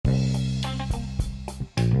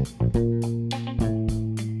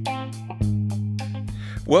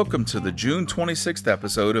Welcome to the June 26th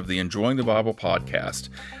episode of the Enjoying the Bible podcast.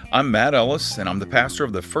 I'm Matt Ellis, and I'm the pastor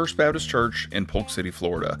of the First Baptist Church in Polk City,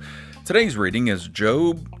 Florida. Today's reading is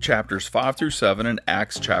Job chapters 5 through 7 and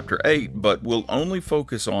Acts chapter 8, but we'll only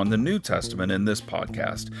focus on the New Testament in this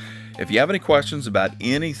podcast. If you have any questions about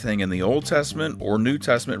anything in the Old Testament or New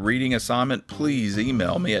Testament reading assignment, please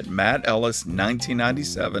email me at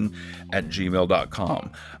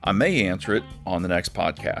mattellis1997@gmail.com. I may answer it on the next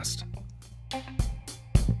podcast.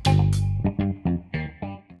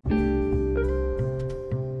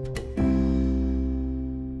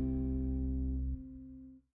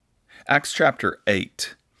 Acts chapter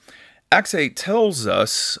 8. Acts 8 tells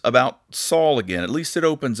us about Saul again. At least it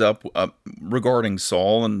opens up regarding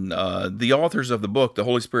Saul. And the authors of the book, the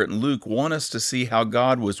Holy Spirit and Luke, want us to see how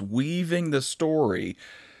God was weaving the story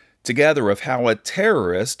together of how a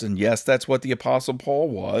terrorist, and yes, that's what the Apostle Paul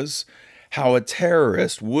was, how a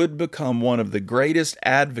terrorist would become one of the greatest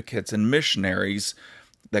advocates and missionaries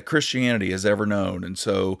that Christianity has ever known. And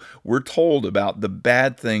so we're told about the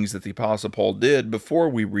bad things that the Apostle Paul did before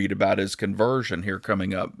we read about his conversion here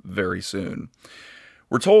coming up very soon.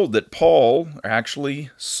 We're told that Paul,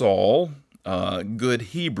 actually Saul, good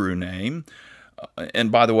Hebrew name,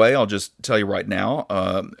 and by the way, I'll just tell you right now,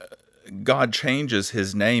 God changes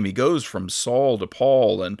his name. He goes from Saul to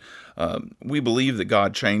Paul, and we believe that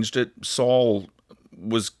God changed it. Saul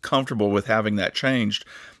was comfortable with having that changed.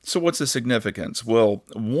 So what's the significance? Well,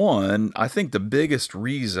 one, I think the biggest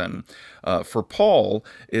reason for Paul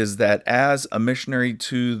is that as a missionary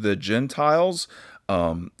to the Gentiles,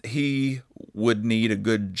 he would need a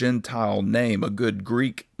good Gentile name, a good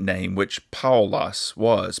Greek name, which Paulos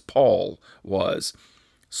was, Paul was.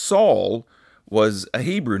 Saul was a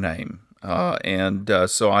Hebrew name.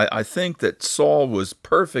 So I think that Saul was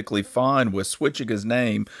perfectly fine with switching his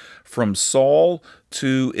name from Saul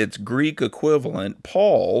to its Greek equivalent,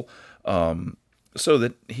 Paul, so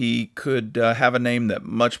that he could have a name that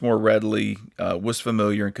much more readily was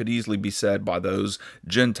familiar and could easily be said by those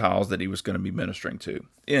Gentiles that he was going to be ministering to.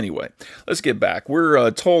 Anyway, let's get back.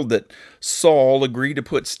 We're told that Saul agreed to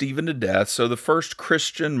put Stephen to death, so the first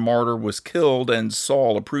Christian martyr was killed, and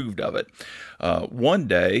Saul approved of it. One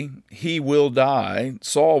day, he will die,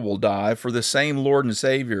 Saul will die, for the same Lord and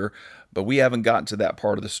Savior, but we haven't gotten to that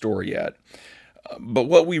part of the story yet. But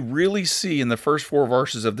what we really see in the first 4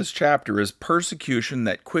 verses of this chapter is persecution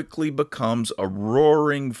that quickly becomes a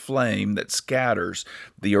roaring flame that scatters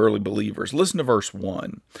the early believers. Listen to verse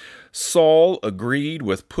 1. Saul agreed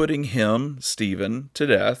with putting him, Stephen, to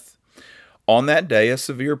death. On that day, a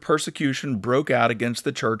severe persecution broke out against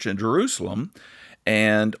the church in Jerusalem,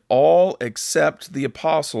 and all except the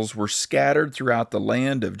apostles were scattered throughout the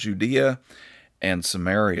land of Judea and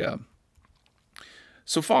Samaria.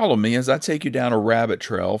 So follow me as I take you down a rabbit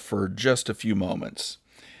trail for just a few moments.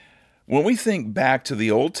 When we think back to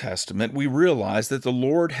the Old Testament, we realize that the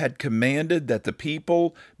Lord had commanded that the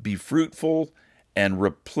people be fruitful and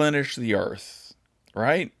replenish the earth,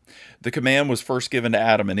 right? The command was first given to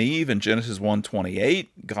Adam and Eve in Genesis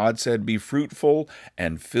 1:28. God said, "Be fruitful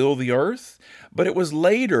and fill the earth." But it was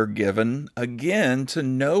later given again to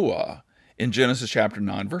Noah in Genesis chapter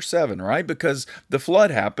 9, verse 7, right? Because the flood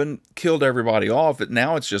happened, killed everybody off, but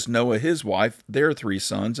now it's just Noah, his wife, their 3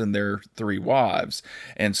 sons, and their 3 wives.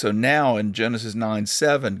 And so now in Genesis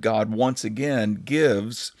 9:7, God once again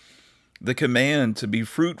gives the command to be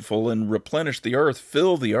fruitful and replenish the earth,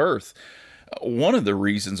 fill the earth. One of the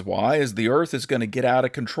reasons why is the earth is going to get out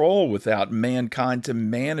of control without mankind to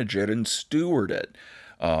manage it and steward it.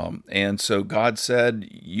 And so God said,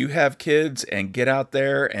 you have kids and get out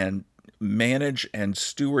there and manage and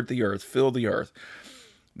steward the earth, fill the earth.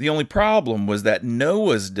 The only problem was that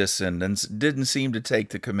Noah's descendants didn't seem to take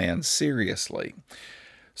the command seriously.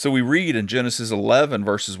 So we read in Genesis 11,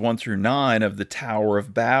 verses 1 through 9 of the Tower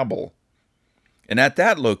of Babel. And at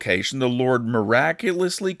that location, the Lord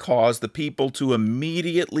miraculously caused the people to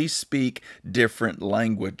immediately speak different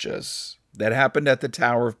languages. That happened at the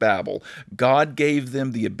Tower of Babel. God gave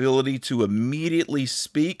them the ability to immediately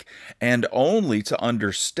speak and only to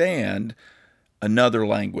understand another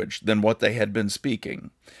language than what they had been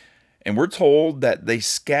speaking. And we're told that they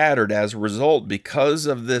scattered as a result. Because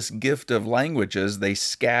of this gift of languages, they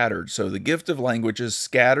scattered. So the gift of languages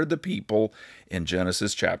scattered the people in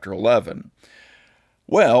Genesis chapter 11.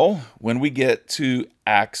 Well, when we get to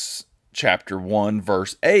Acts chapter 1,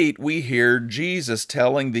 verse 8, we hear Jesus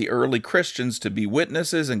telling the early Christians to be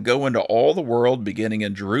witnesses and go into all the world, beginning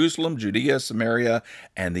in Jerusalem, Judea, Samaria,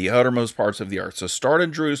 and the uttermost parts of the earth. So start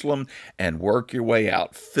in Jerusalem and work your way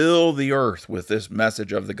out. Fill the earth with this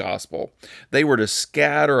message of the gospel. They were to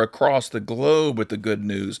scatter across the globe with the good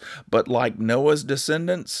news, but like Noah's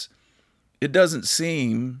descendants, it doesn't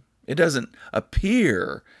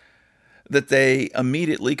appear that they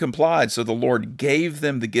immediately complied. So the Lord gave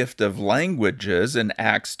them the gift of languages in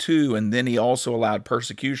Acts 2, and then he also allowed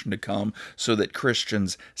persecution to come so that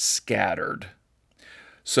Christians scattered.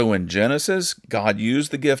 So in Genesis, God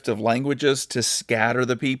used the gift of languages to scatter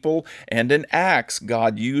the people, and in Acts,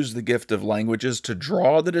 God used the gift of languages to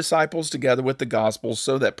draw the disciples together with the gospel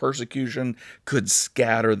so that persecution could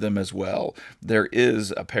scatter them as well. There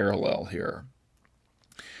is a parallel here.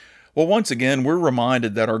 Well, once again, we're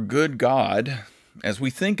reminded that our good God, as we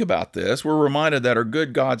think about this, we're reminded that our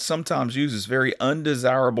good God sometimes uses very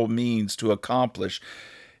undesirable means to accomplish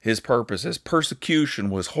his purposes. Persecution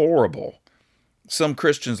was horrible. Some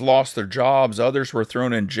Christians lost their jobs, others were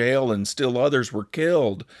thrown in jail, and still others were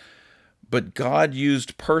killed. But God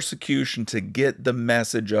used persecution to get the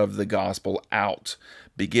message of the gospel out.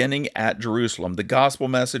 Beginning at Jerusalem, the gospel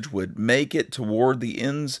message would make it toward the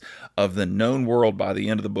ends of the known world by the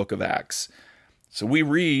end of the book of Acts. So we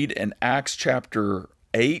read in Acts chapter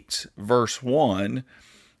 8, verse 1,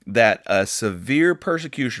 that a severe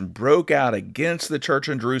persecution broke out against the church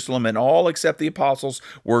in Jerusalem, and all except the apostles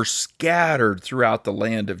were scattered throughout the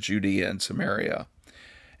land of Judea and Samaria.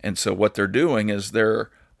 And so what they're doing is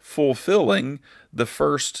they're fulfilling the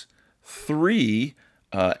first three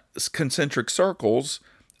concentric circles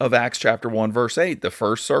of Acts chapter 1, verse 8. The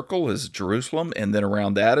first circle is Jerusalem, and then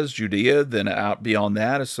around that is Judea, then out beyond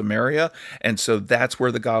that is Samaria, and so that's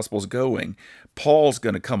where the gospel's going. Paul's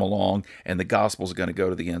going to come along, and the gospel's going to go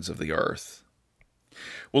to the ends of the earth.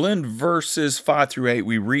 Well, in verses 5 through 8,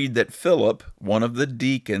 we read that Philip, one of the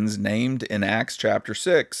deacons named in Acts chapter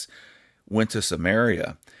 6, went to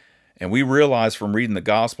Samaria. And we realize from reading the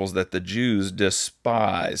Gospels that the Jews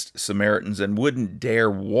despised Samaritans and wouldn't dare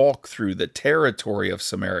walk through the territory of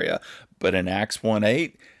Samaria. But in Acts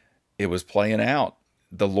 1:8, it was playing out.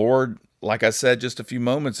 The Lord, like I said just a few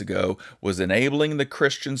moments ago, was enabling the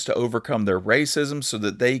Christians to overcome their racism so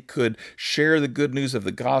that they could share the good news of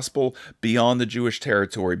the gospel beyond the Jewish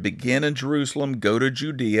territory. Begin in Jerusalem, go to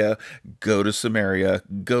Judea, go to Samaria,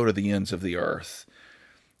 go to the ends of the earth.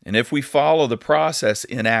 And if we follow the process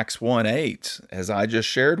in Acts 1:8, as I just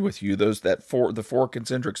shared with you, the four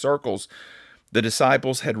concentric circles, the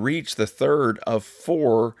disciples had reached the third of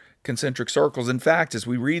four concentric circles. In fact, as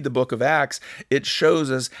we read the book of Acts, it shows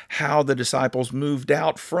us how the disciples moved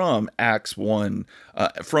out from Acts 1,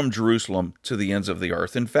 from Jerusalem to the ends of the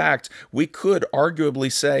earth. In fact, we could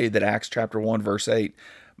arguably say that Acts chapter 1, verse 8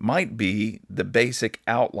 might be the basic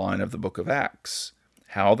outline of the book of Acts,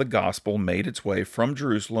 how the gospel made its way from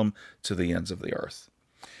Jerusalem to the ends of the earth.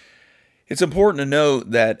 It's important to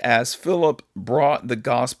note that as Philip brought the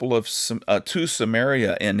gospel to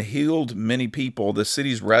Samaria and healed many people, the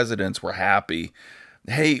city's residents were happy.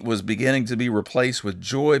 Hate was beginning to be replaced with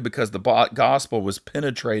joy because the gospel was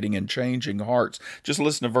penetrating and changing hearts. Just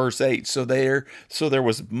listen to verse 8. So there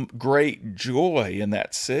was great joy in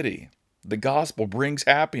that city. The gospel brings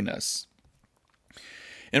happiness.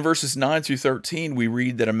 In verses 9 through 13, we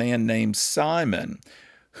read that a man named Simon,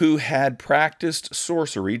 who had practiced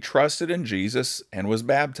sorcery, trusted in Jesus and was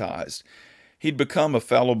baptized. He'd become a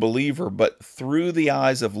fellow believer, but through the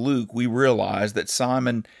eyes of Luke, we realize that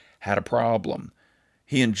Simon had a problem.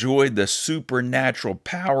 He enjoyed the supernatural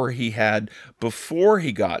power he had before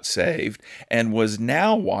he got saved and was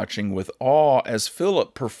now watching with awe as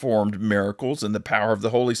Philip performed miracles in the power of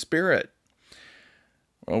the Holy Spirit.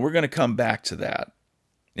 Well, we're going to come back to that.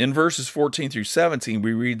 In verses 14 through 17,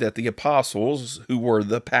 we read that the apostles, who were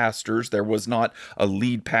the pastors, there was not a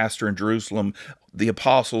lead pastor in Jerusalem. The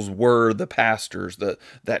apostles were the pastors.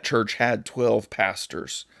 That church had 12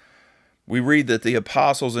 pastors. We read that the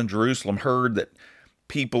apostles in Jerusalem heard that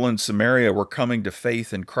people in Samaria were coming to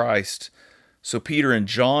faith in Christ. So Peter and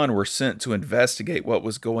John were sent to investigate what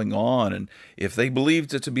was going on, and if they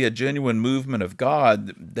believed it to be a genuine movement of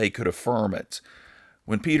God, they could affirm it.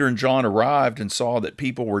 When Peter and John arrived and saw that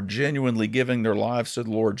people were genuinely giving their lives to the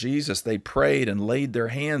Lord Jesus, they prayed and laid their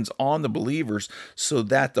hands on the believers so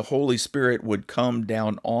that the Holy Spirit would come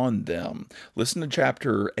down on them. Listen to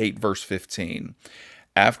chapter 8, verse 15.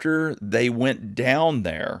 After they went down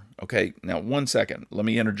there, okay, now 1 second, let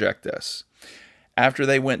me interject this. After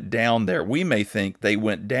they went down there, we may think they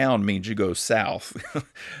went down means you go south.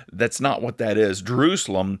 That's not what that is.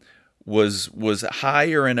 Jerusalem was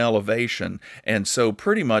higher in elevation, and so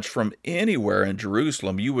pretty much from anywhere in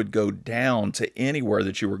Jerusalem you would go down to anywhere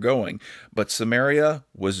that you were going. But Samaria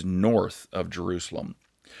was north of Jerusalem.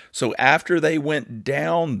 So after they went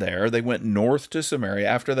down there, they went north to Samaria.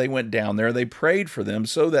 After they went down there, they prayed for them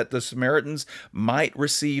so that the Samaritans might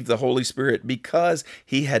receive the Holy Spirit, because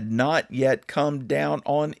he had not yet come down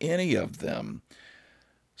on any of them.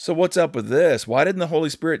 So what's up with this? Why didn't the Holy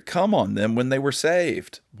Spirit come on them when they were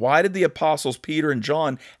saved? Why did the apostles Peter and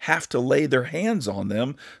John have to lay their hands on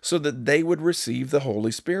them so that they would receive the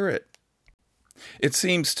Holy Spirit? It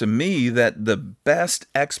seems to me that the best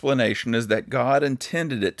explanation is that God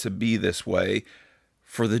intended it to be this way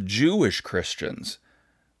for the Jewish Christians.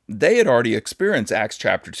 They had already experienced Acts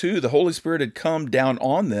chapter 2. The Holy Spirit had come down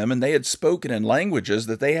on them, and they had spoken in languages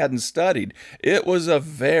that they hadn't studied. It was a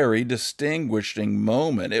very distinguishing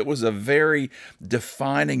moment. It was a very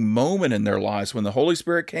defining moment in their lives when the Holy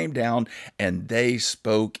Spirit came down and they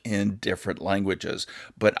spoke in different languages.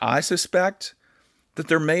 But I suspect that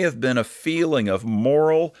there may have been a feeling of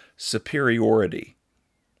moral superiority.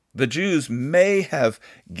 The Jews may have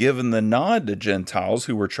given the nod to Gentiles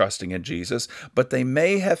who were trusting in Jesus, but they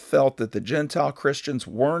may have felt that the Gentile Christians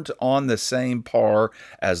weren't on the same par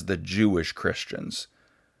as the Jewish Christians.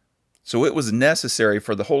 So it was necessary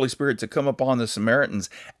for the Holy Spirit to come upon the Samaritans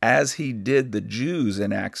as he did the Jews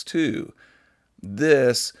in Acts 2.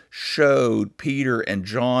 This showed Peter and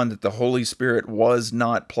John that the Holy Spirit was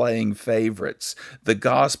not playing favorites. The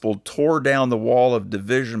gospel tore down the wall of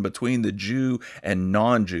division between the Jew and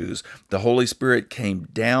non-Jews. The Holy Spirit came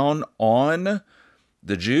down on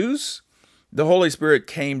the Jews. The Holy Spirit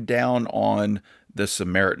came down on the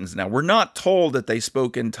Samaritans. Now, we're not told that they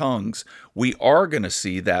spoke in tongues. We are going to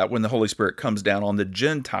see that when the Holy Spirit comes down on the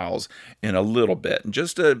Gentiles in a little bit, in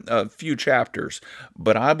just a few chapters.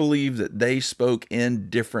 But I believe that they spoke in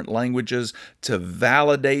different languages to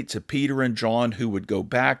validate to Peter and John, who would go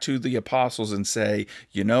back to the apostles and say,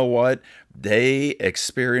 you know what? They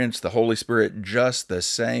experienced the Holy Spirit just the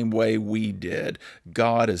same way we did.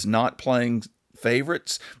 God is not playing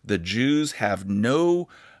favorites. The Jews have no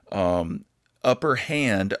upper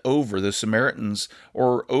hand over the Samaritans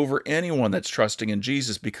or over anyone that's trusting in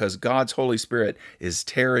Jesus, because God's Holy Spirit is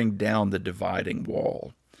tearing down the dividing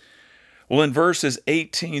wall. Well, in verses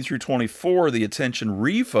 18 through 24, the attention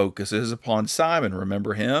refocuses upon Simon.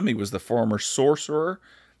 Remember him? He was the former sorcerer.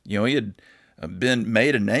 He had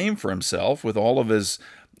made a name for himself with all of his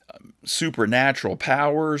supernatural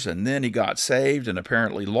powers, and then he got saved and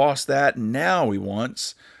apparently lost that, and now he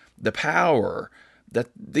wants the power that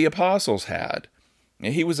the apostles had.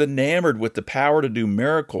 He was enamored with the power to do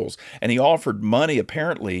miracles, and he offered money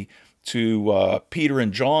apparently to Peter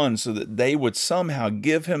and John so that they would somehow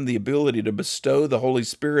give him the ability to bestow the Holy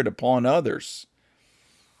Spirit upon others.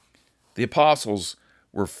 The apostles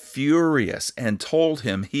were furious and told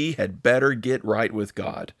him he had better get right with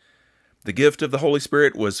God. The gift of the Holy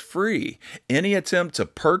Spirit was free. Any attempt to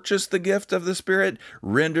purchase the gift of the Spirit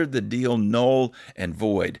rendered the deal null and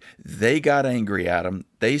void. They got angry at him.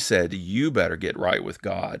 They said, you better get right with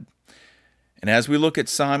God. And as we look at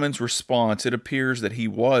Simon's response, it appears that he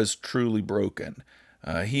was truly broken.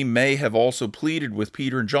 He may have also pleaded with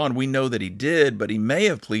Peter and John. We know that he did, but he may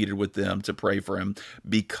have pleaded with them to pray for him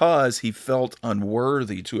because he felt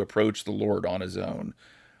unworthy to approach the Lord on his own.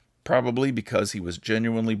 Probably because he was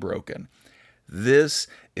genuinely broken. This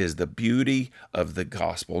is the beauty of the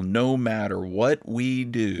gospel. No matter what we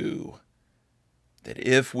do, that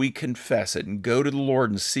if we confess it and go to the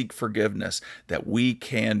Lord and seek forgiveness, that we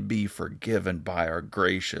can be forgiven by our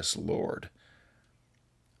gracious Lord.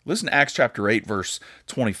 Listen to Acts chapter 8, verse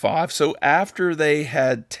 25. So after they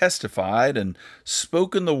had testified and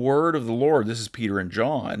spoken the word of the Lord, this is Peter and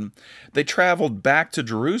John, they traveled back to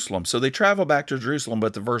Jerusalem. So they traveled back to Jerusalem,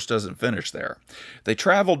 but the verse doesn't finish there. They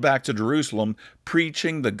traveled back to Jerusalem,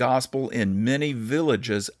 preaching the gospel in many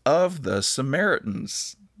villages of the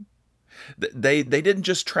Samaritans. They didn't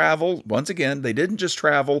just travel, once again, they didn't just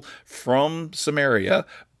travel from Samaria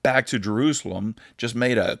back to Jerusalem, just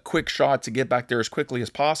made a quick shot to get back there as quickly as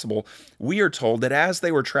possible. We are told that as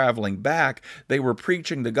they were traveling back, they were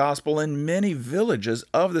preaching the gospel in many villages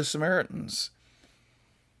of the Samaritans.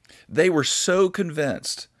 They were so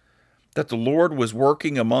convinced that the Lord was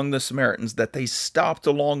working among the Samaritans that they stopped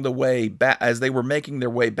along the way back as they were making their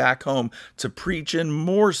way back home to preach in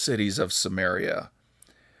more cities of Samaria.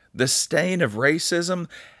 The stain of racism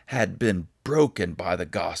had been broken by the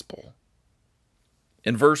gospel.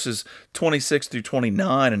 In verses 26 through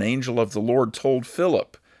 29, an angel of the Lord told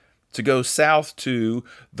Philip to go south to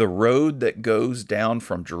the road that goes down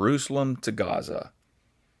from Jerusalem to Gaza.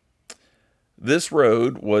 This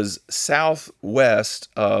road was southwest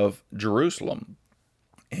of Jerusalem.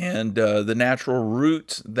 And the natural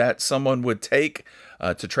route that someone would take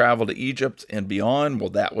to travel to Egypt and beyond,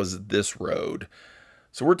 well, that was this road.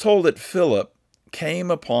 So we're told that Philip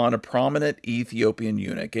came upon a prominent Ethiopian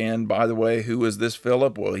eunuch. And by the way, who is this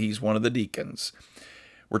Philip? Well, he's one of the deacons.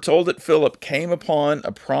 We're told that Philip came upon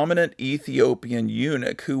a prominent Ethiopian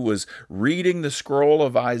eunuch who was reading the scroll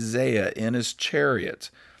of Isaiah in his chariot.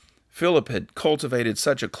 Philip had cultivated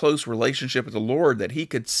such a close relationship with the Lord that he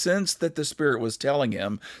could sense that the Spirit was telling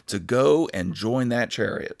him to go and join that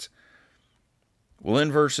chariot. Well,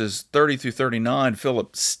 in verses 30 through 39,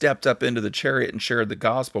 Philip stepped up into the chariot and shared the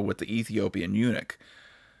gospel with the Ethiopian eunuch.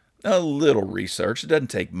 A little research. It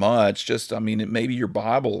doesn't take much. Just, maybe your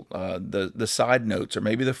Bible, the side notes or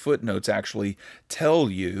maybe the footnotes actually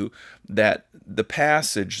tell you that the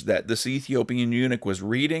passage that this Ethiopian eunuch was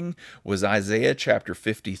reading was Isaiah chapter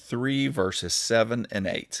 53, verses 7 and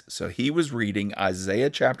 8. So he was reading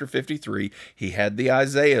Isaiah chapter 53. He had the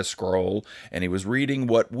Isaiah scroll, and he was reading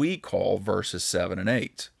what we call verses 7 and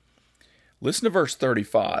 8. Listen to verse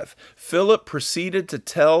 35. Philip proceeded to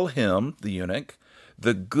tell him, the eunuch,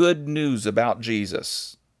 the good news about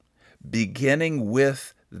Jesus, beginning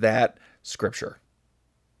with that scripture.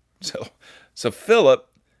 So Philip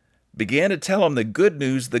began to tell him the good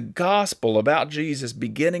news, the gospel about Jesus,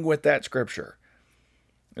 beginning with that scripture.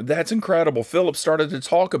 That's incredible. Philip started to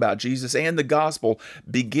talk about Jesus and the gospel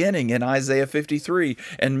beginning in Isaiah 53.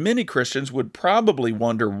 And many Christians would probably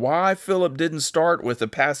wonder why Philip didn't start with a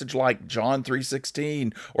passage like John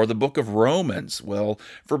 3:16 or the book of Romans. Well,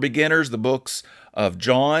 for beginners, the book of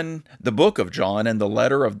John and the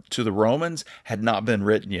letter to the Romans had not been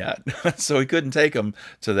written yet. So he couldn't take them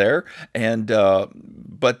to there. And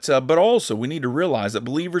but also we need to realize that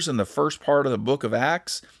believers in the first part of the book of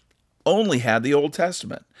Acts only had the Old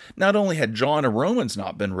Testament. Not only had John and Romans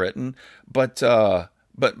not been written, but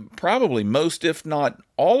probably most, if not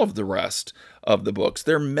all of the rest of the books.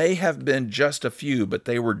 There may have been just a few, but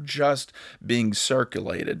they were just being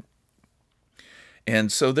circulated.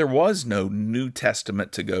 And so there was no New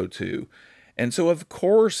Testament to go to. And so, of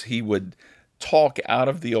course, he would talk out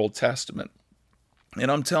of the Old Testament. And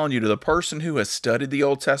I'm telling you, to the person who has studied the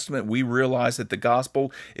Old Testament, we realize that the gospel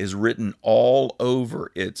is written all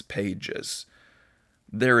over its pages.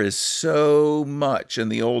 There is so much in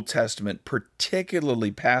the Old Testament,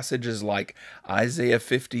 particularly passages like Isaiah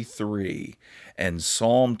 53 and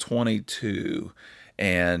Psalm 22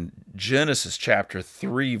 and Genesis chapter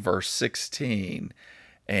 3, verse 16,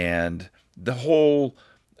 and the whole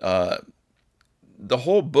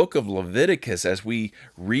book of Leviticus, as we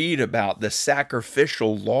read about the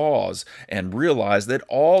sacrificial laws and realize that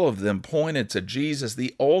all of them pointed to Jesus,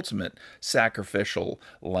 the ultimate sacrificial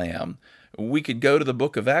lamb. We could go to the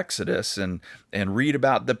book of Exodus and read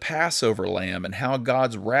about the Passover lamb and how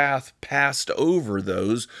God's wrath passed over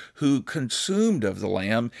those who consumed of the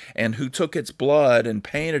lamb and who took its blood and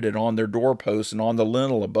painted it on their doorposts and on the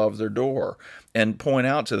lintel above their door, and point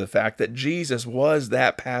out to the fact that Jesus was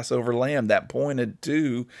that Passover lamb that pointed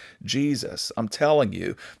to Jesus. I'm telling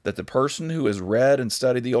you that the person who has read and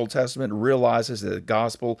studied the Old Testament realizes that the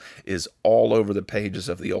gospel is all over the pages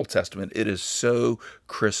of the Old Testament. It is so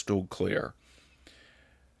crystal clear.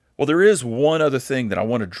 Well, there is one other thing that I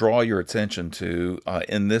want to draw your attention to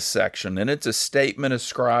in this section, and it's a statement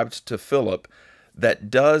ascribed to Philip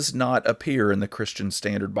that does not appear in the Christian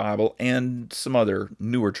Standard Bible and some other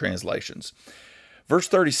newer translations. Verse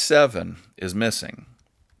 37 is missing.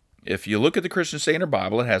 If you look at the Christian Standard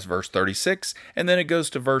Bible, it has verse 36, and then it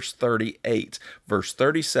goes to verse 38. Verse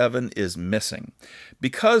 37 is missing.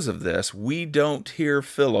 Because of this, we don't hear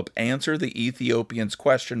Philip answer the Ethiopian's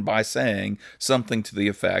question by saying something to the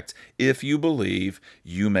effect, "If you believe,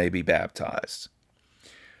 you may be baptized."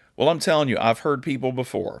 Well, I'm telling you, I've heard people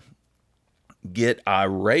before get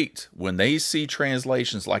irate when they see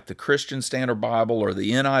translations like the Christian Standard Bible or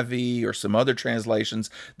the NIV or some other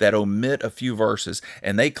translations that omit a few verses,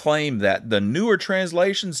 and they claim that the newer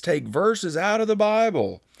translations take verses out of the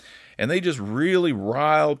Bible. And they just really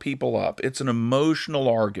rile people up. It's an emotional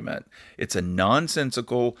argument. It's a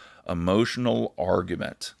nonsensical, emotional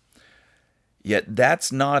argument. Yet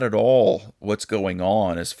that's not at all what's going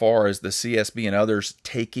on as far as the CSB and others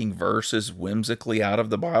taking verses whimsically out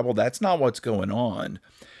of the Bible. That's not what's going on.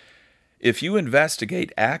 If you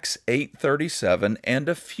investigate Acts 8:37 and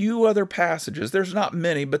a few other passages, there's not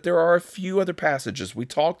many, but there are a few other passages. We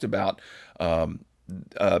talked about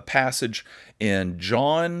a passage in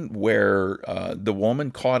John where the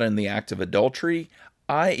woman caught in the act of adultery.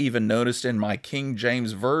 I even noticed in my King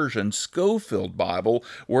James Version Schofield Bible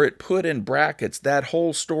where it put in brackets that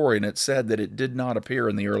whole story, and it said that it did not appear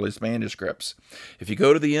in the earliest manuscripts. If you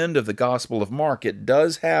go to the end of the Gospel of Mark, it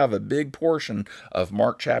does have a big portion of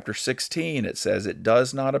Mark chapter 16. It says it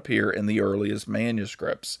does not appear in the earliest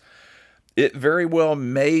manuscripts. It very well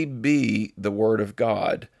may be the Word of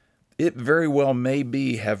God. It very well may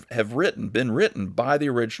be been written by the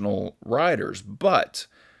original writers. But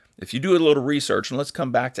if you do a little research, and let's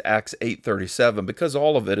come back to Acts 8:37, because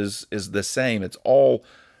all of it is the same. It's all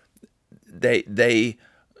the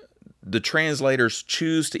translators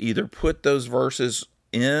choose to either put those verses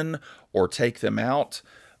in or take them out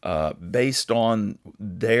based on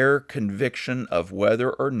their conviction of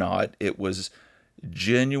whether or not it was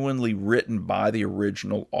genuinely written by the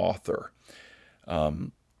original author.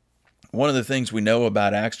 One of the things we know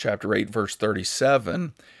about Acts chapter 8, verse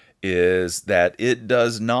 37 is that it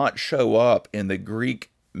does not show up in the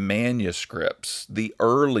Greek manuscripts, the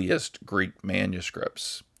earliest Greek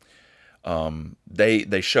manuscripts.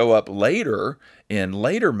 They show up later in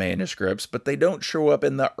later manuscripts, but they don't show up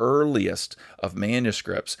in the earliest of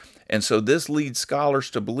manuscripts. And so this leads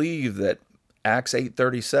scholars to believe that Acts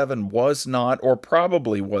 8:37 was not, or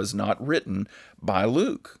probably was not, written by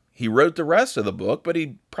Luke. He wrote the rest of the book, but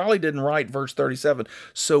he probably didn't write verse 37.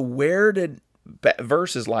 So where did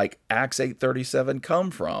verses like Acts 8:37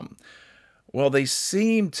 come from? Well, they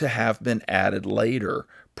seem to have been added later,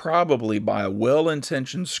 probably by a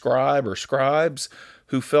well-intentioned scribe or scribes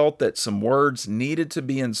who felt that some words needed to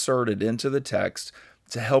be inserted into the text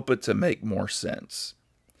to help it to make more sense.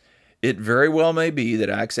 It very well may be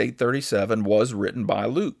that Acts 8:37 was written by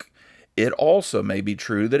Luke. It also may be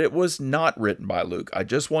true that it was not written by Luke. I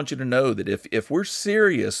just want you to know that if we're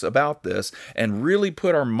serious about this and really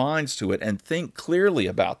put our minds to it and think clearly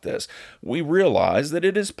about this, we realize that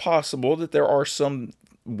it is possible that there are some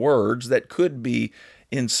words that could be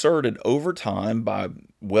inserted over time by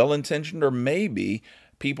well-intentioned or maybe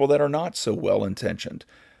people that are not so well-intentioned.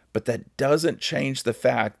 But that doesn't change the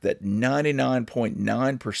fact that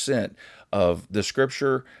 99.9% of the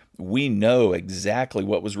scripture, we know exactly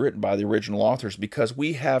what was written by the original authors because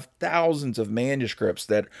we have thousands of manuscripts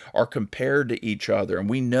that are compared to each other, and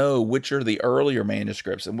we know which are the earlier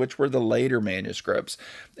manuscripts and which were the later manuscripts.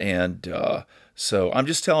 And so I'm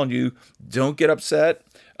just telling you, don't get upset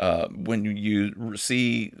when you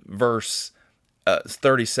see verse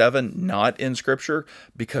 37 not in scripture,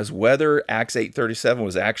 because whether Acts 8:37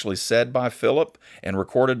 was actually said by Philip and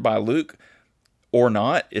recorded by Luke or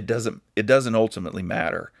not, it doesn't ultimately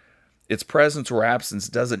matter. Its presence or absence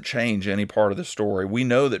doesn't change any part of the story. We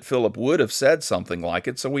know that Philip would have said something like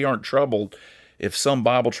it, so we aren't troubled if some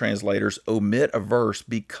Bible translators omit a verse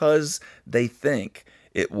because they think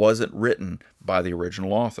it wasn't written by the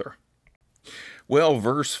original author. Well,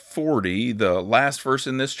 verse 40, the last verse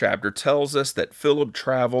in this chapter, tells us that Philip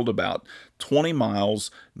traveled about 20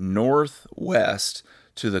 miles northwest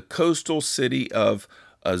to the coastal city of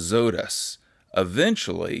Azotus.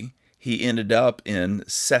 Eventually, he ended up in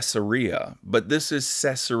Caesarea, but this is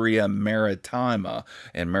Caesarea Maritima,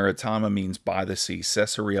 and Maritima means by the sea,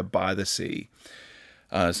 Caesarea by the sea.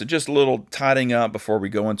 So just a little tidying up before we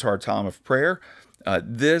go into our time of prayer.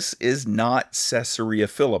 This is not Caesarea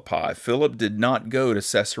Philippi. Philip did not go to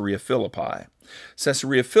Caesarea Philippi.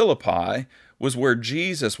 Caesarea Philippi was where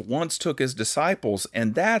Jesus once took his disciples,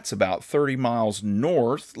 and that's about 30 miles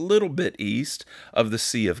north, a little bit east of the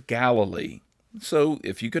Sea of Galilee. So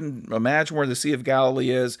if you can imagine where the Sea of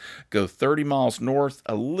Galilee is, go 30 miles north,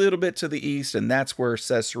 a little bit to the east, and that's where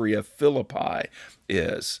Caesarea Philippi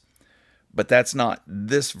is. But that's not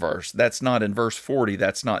this verse. That's not in verse 40.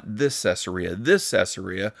 That's not this Caesarea. This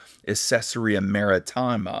Caesarea is Caesarea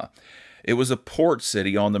Maritima. It was a port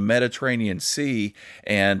city on the Mediterranean Sea,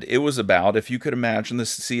 and it was about, if you could imagine the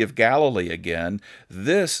Sea of Galilee again,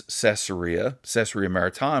 this Caesarea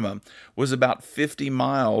Maritima, was about 50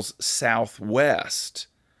 miles southwest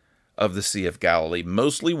of the Sea of Galilee,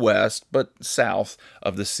 mostly west, but south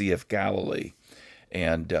of the Sea of Galilee.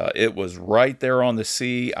 And it was right there on the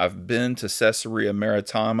sea. I've been to Caesarea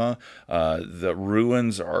Maritima. The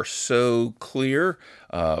ruins are so clear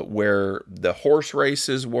where the horse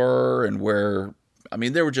races were and where, I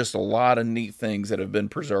mean, there were just a lot of neat things that have been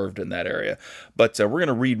preserved in that area. But we're going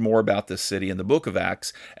to read more about this city in the book of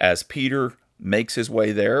Acts as Peter makes his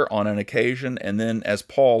way there on an occasion, and then as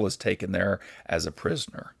Paul is taken there as a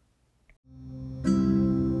prisoner.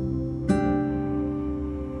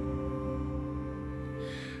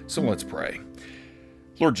 So let's pray.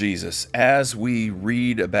 Lord Jesus, as we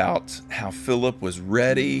read about how Philip was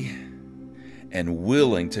ready and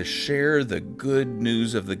willing to share the good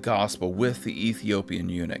news of the gospel with the Ethiopian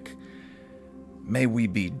eunuch. May we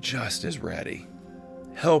be just as ready.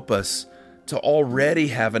 Help us to already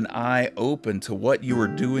have an eye open to what you are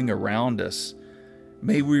doing around us.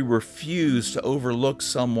 May we refuse to overlook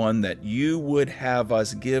someone that you would have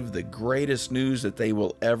us give the greatest news that they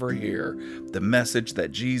will ever hear, the message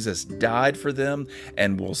that Jesus died for them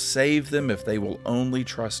and will save them if they will only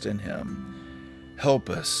trust in him. Help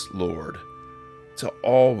us, Lord, to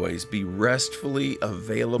always be restfully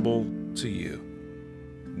available to you.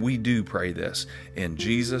 We do pray this in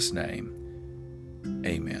Jesus' name.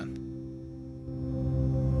 Amen.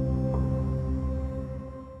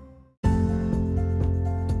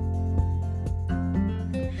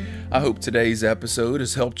 I hope today's episode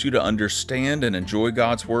has helped you to understand and enjoy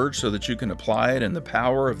God's Word so that you can apply it in the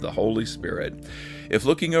power of the Holy Spirit. If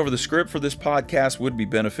looking over the script for this podcast would be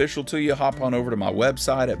beneficial to you, hop on over to my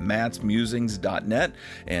website at mattsmusings.net,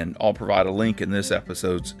 and I'll provide a link in this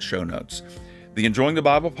episode's show notes. The Enjoying the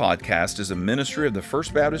Bible podcast is a ministry of the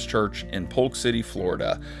First Baptist Church in Polk City,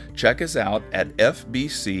 Florida. Check us out at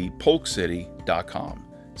fbcpolkcity.com.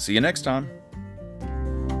 See you next time.